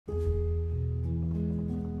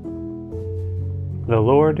The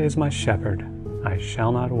Lord is my shepherd, I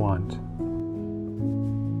shall not want.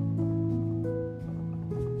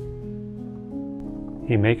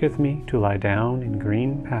 He maketh me to lie down in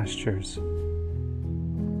green pastures.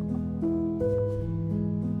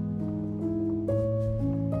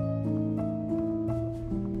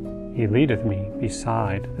 He leadeth me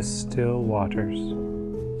beside the still waters.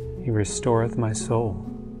 He restoreth my soul.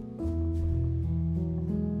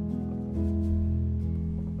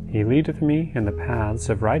 He leadeth me in the paths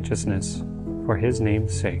of righteousness for his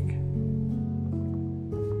name's sake.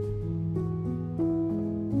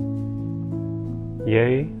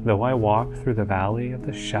 Yea, though I walk through the valley of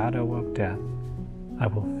the shadow of death, I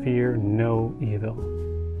will fear no evil.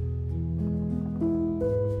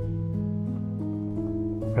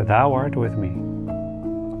 For thou art with me.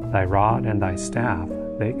 Thy rod and thy staff,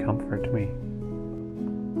 they comfort me.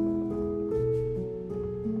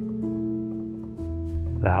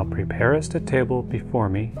 Thou preparest a table before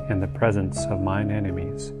me in the presence of mine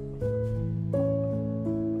enemies.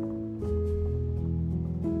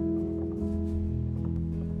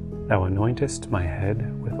 Thou anointest my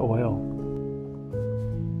head with oil.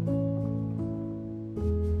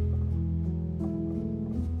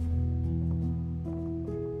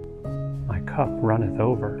 My cup runneth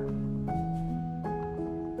over.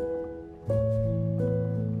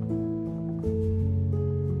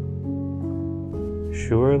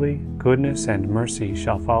 Surely goodness and mercy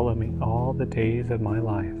shall follow me all the days of my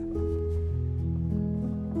life.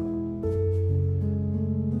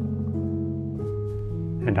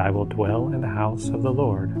 And I will dwell in the house of the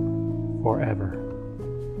Lord forever.